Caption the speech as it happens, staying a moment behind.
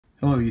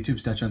Hello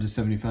YouTube, Statch Hunter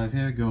 75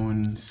 here,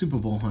 going Super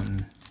Bowl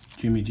hunting.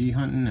 Jimmy G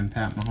hunting and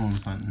Pat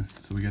Mahomes hunting.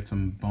 So we got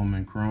some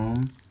Bowman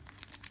Chrome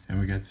and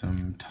we got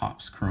some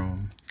Topps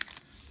Chrome.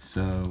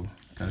 So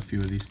got a few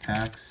of these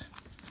packs.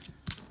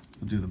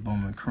 We'll do the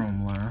Bowman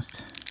Chrome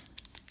last.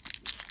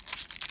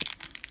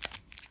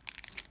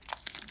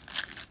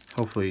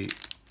 Hopefully,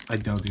 I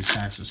doubt these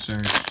packs are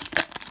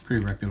searched.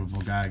 Pretty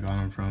reputable guy I got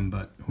them from,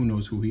 but who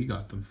knows who he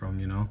got them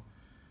from, you know?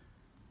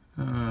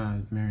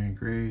 Marion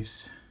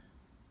Grace.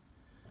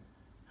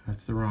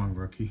 That's the wrong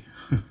rookie.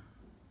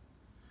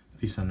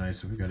 Be so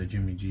nice if we got a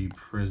Jimmy G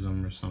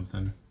Prism or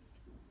something.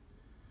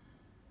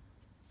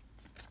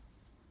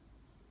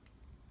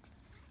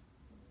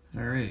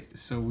 Alright,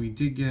 so we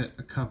did get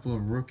a couple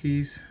of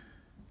rookies,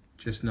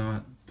 just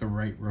not the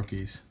right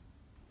rookies.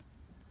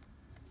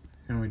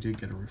 And we did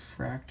get a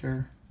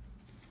refractor.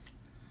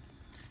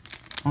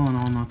 All in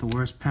all, not the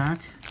worst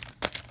pack.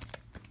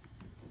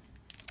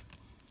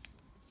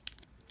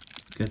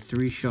 Got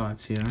 3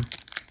 shots here.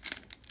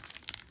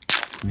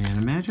 Man,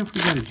 imagine if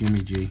we got a Jimmy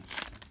G.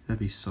 That'd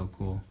be so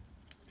cool.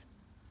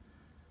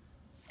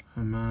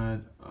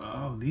 Ahmad.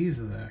 Oh, these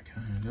are that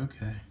kind.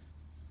 Okay.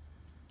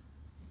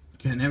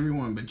 Getting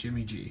everyone but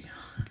Jimmy G.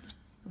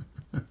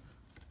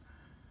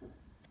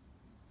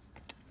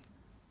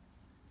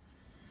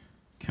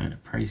 Kind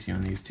of pricey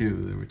on these too.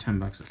 They were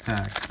 $10 a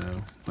pack, so.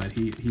 But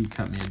he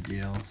cut me a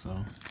deal,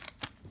 so.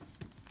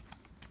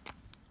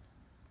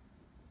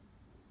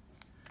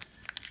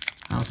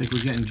 I don't think we're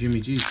getting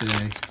Jimmy G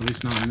today. At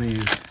least not in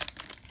these.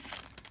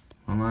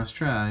 One last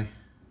try.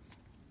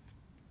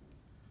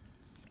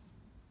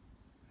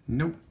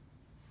 Nope.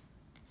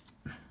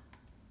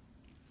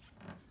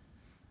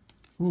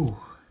 Ooh.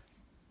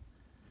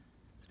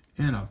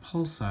 And a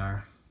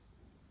pulsar.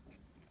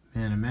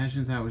 Man,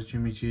 imagine if that was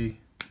Jimmy G.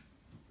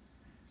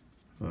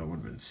 Oh, that would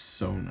have been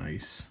so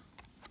nice.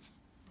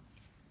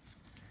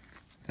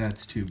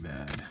 That's too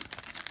bad.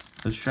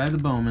 Let's try the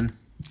Bowman.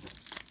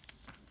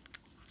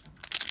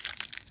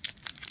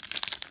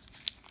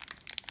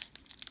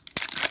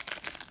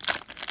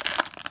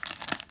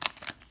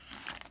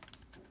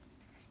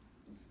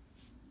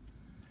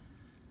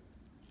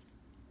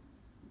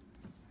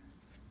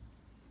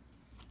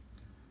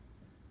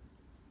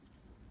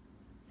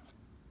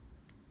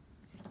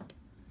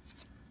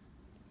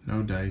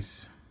 No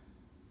dice.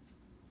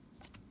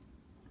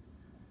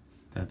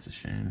 That's a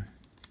shame.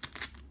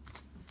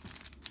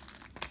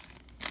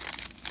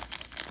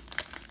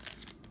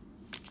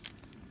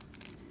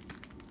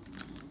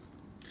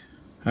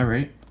 All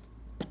right,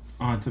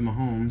 on to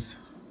Mahomes.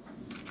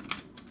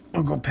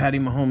 I'll go Patty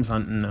Mahomes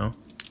hunting now.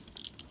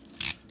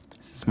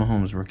 This is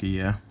Mahomes rookie,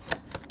 yeah.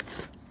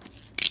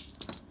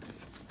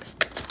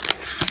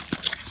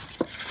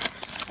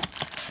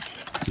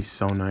 He's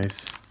so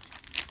nice.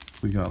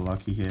 We got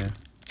lucky here.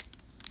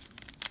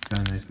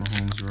 Got a nice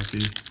Mahomes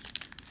rookie.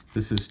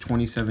 This is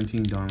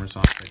 2017 Donruss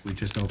Optic. We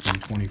just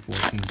opened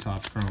 2014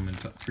 Topps Chrome and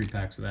 3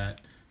 packs of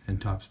that,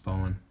 and Topps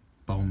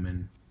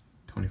Bowman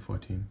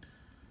 2014.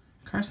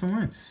 Carson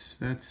Wentz.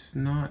 That's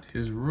not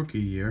his rookie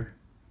year.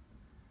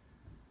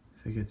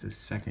 I think it's his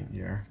second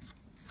year.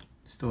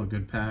 Still a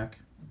good pack.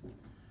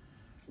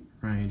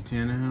 Ryan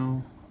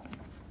Tannehill.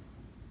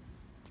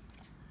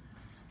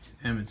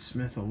 Emmitt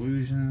Smith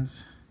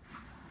Illusions.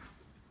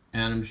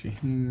 Adam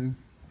Shaheen.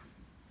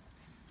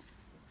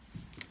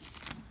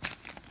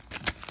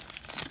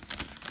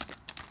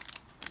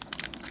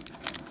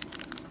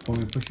 Want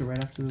me to push it right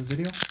after this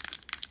video?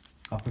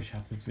 I'll push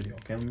after this video.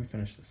 Okay, let me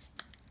finish this.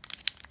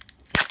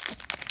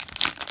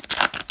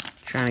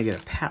 Trying to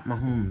get a Pat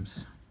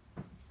Mahomes.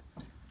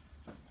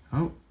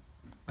 Oh,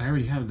 I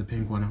already have the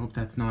pink one. I hope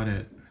that's not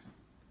it.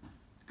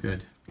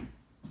 Good.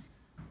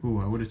 Ooh,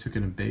 I would have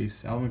taken a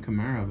base. Alvin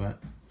Kamara,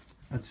 but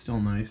that's still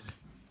nice.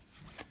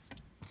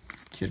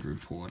 Kid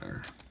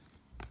Reporter.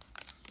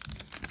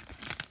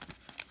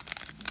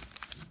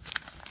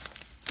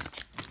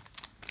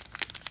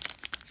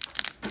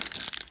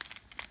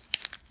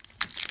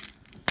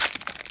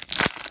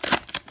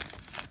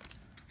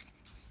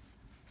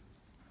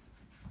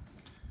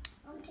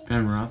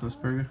 Ben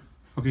Roethlisberger.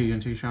 Okay, you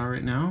gonna take a shower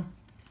right now?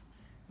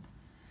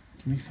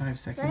 Give me 5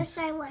 seconds. First,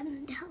 I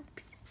wanted to help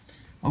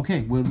you.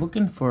 Okay, we're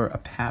looking for a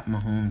Pat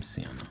Mahomes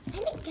Santa. I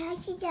think I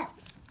can get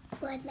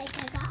wood like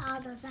I got all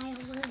those iron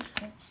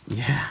roses.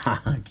 Yeah,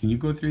 can you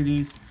go through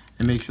these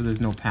and make sure there's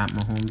no Pat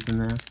Mahomes in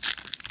there?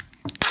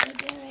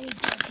 Did you already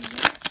go to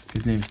these?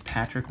 His name's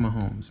Patrick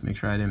Mahomes. Make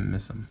sure I didn't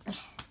miss him.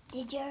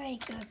 Did you already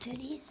go to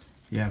these?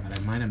 Yeah, but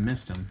I might have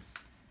missed him.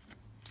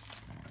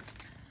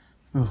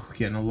 Oh,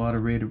 getting a lot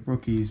of rated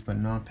rookies, but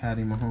not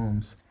Patty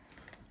Mahomes.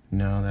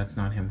 No, that's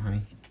not him,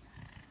 honey.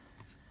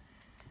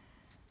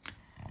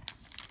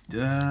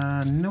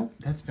 Nope,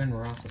 that's Ben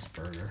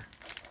Roethlisberger.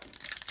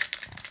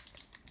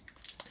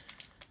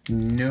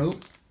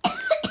 Nope.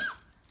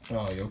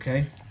 Oh, you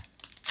okay?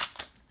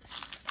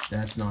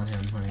 That's not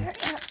him, honey.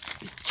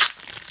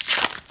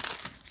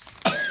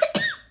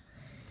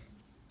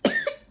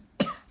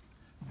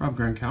 Rob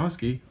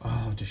Gronkowski.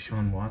 Oh,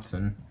 Deshaun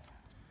Watson.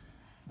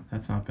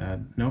 That's not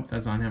bad. Nope,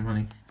 that's on him,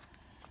 honey.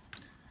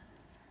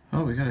 Oh,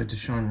 Oh, we got a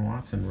Deshaun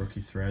Watson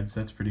rookie threads.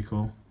 That's pretty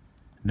cool.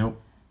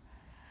 Nope.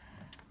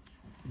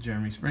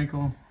 Jeremy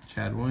Sprinkle,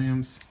 Chad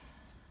Williams.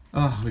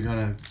 Oh, we got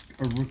a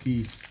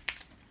rookie,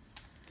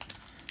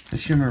 a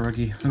shimmer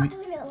rookie.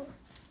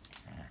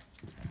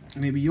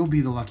 Maybe you'll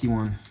be the lucky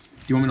one.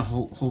 Do you want me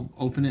to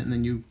open it and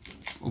then you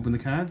open the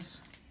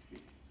cards?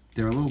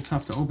 They're a little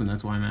tough to open.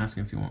 That's why I'm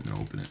asking if you want me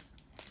to open it.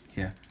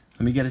 Here,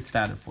 let me get it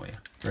started for you.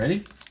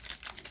 Ready?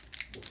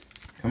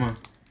 Come on.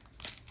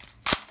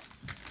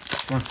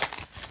 Come on.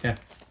 Yeah.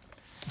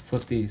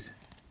 Flip these.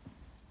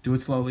 Do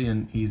it slowly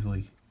and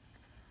easily.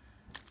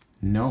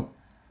 Nope.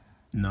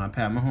 Not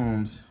Pat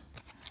Mahomes.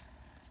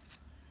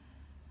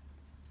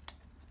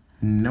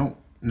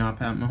 Nope. Not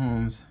Pat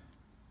Mahomes.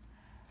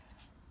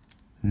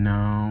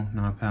 No,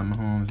 not Pat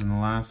Mahomes. And the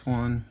last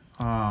one,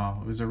 oh,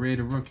 it was a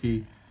rated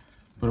rookie,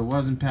 but it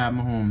wasn't Pat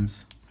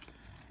Mahomes.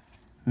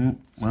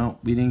 Well,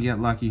 we didn't get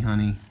lucky,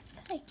 honey.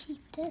 Can I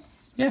keep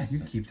this? Yeah, you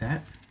can keep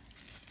that.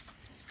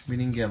 We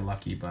didn't get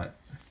lucky, but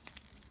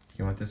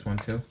you want this one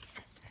too?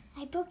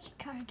 I broke your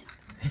card.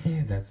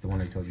 That's the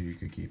one I told you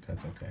could keep.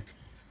 That's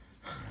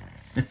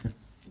okay.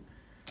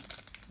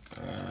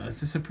 Is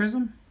this a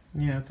prism?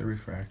 Yeah, it's a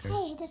refractor.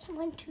 Hey, there's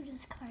 1, 2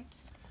 those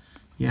cards.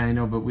 Yeah, I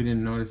know, but we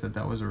didn't notice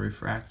that was a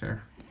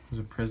refractor. It was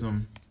a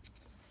prism.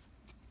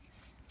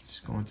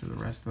 Just going through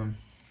the rest of them.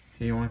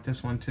 Hey, you want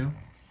this one too?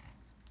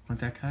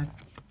 Want that card?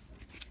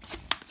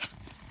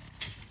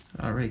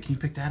 All right, can you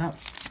pick that up?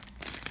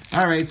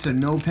 All right, so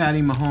no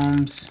Patty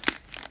Mahomes.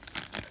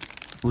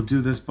 We'll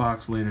do this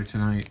box later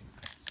tonight.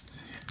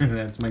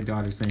 That's my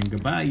daughter saying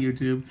goodbye,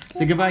 YouTube.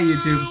 Say goodbye,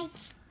 YouTube.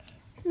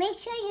 Make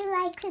sure you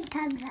like and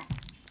thumbs up.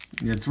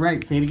 That's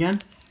right. Say it again.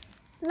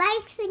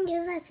 Likes and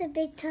give us a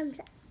big thumbs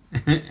up.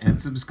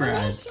 And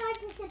subscribe. Make sure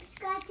to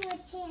subscribe to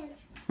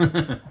our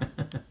channel.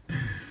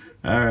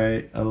 All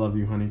right. I love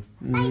you, honey.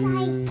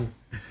 Bye-bye.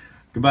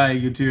 Goodbye,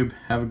 YouTube.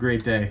 Have a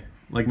great day.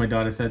 Like my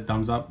daughter said,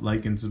 thumbs up,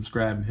 like, and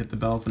subscribe, and hit the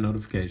bell for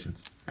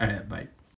notifications. All right, bye.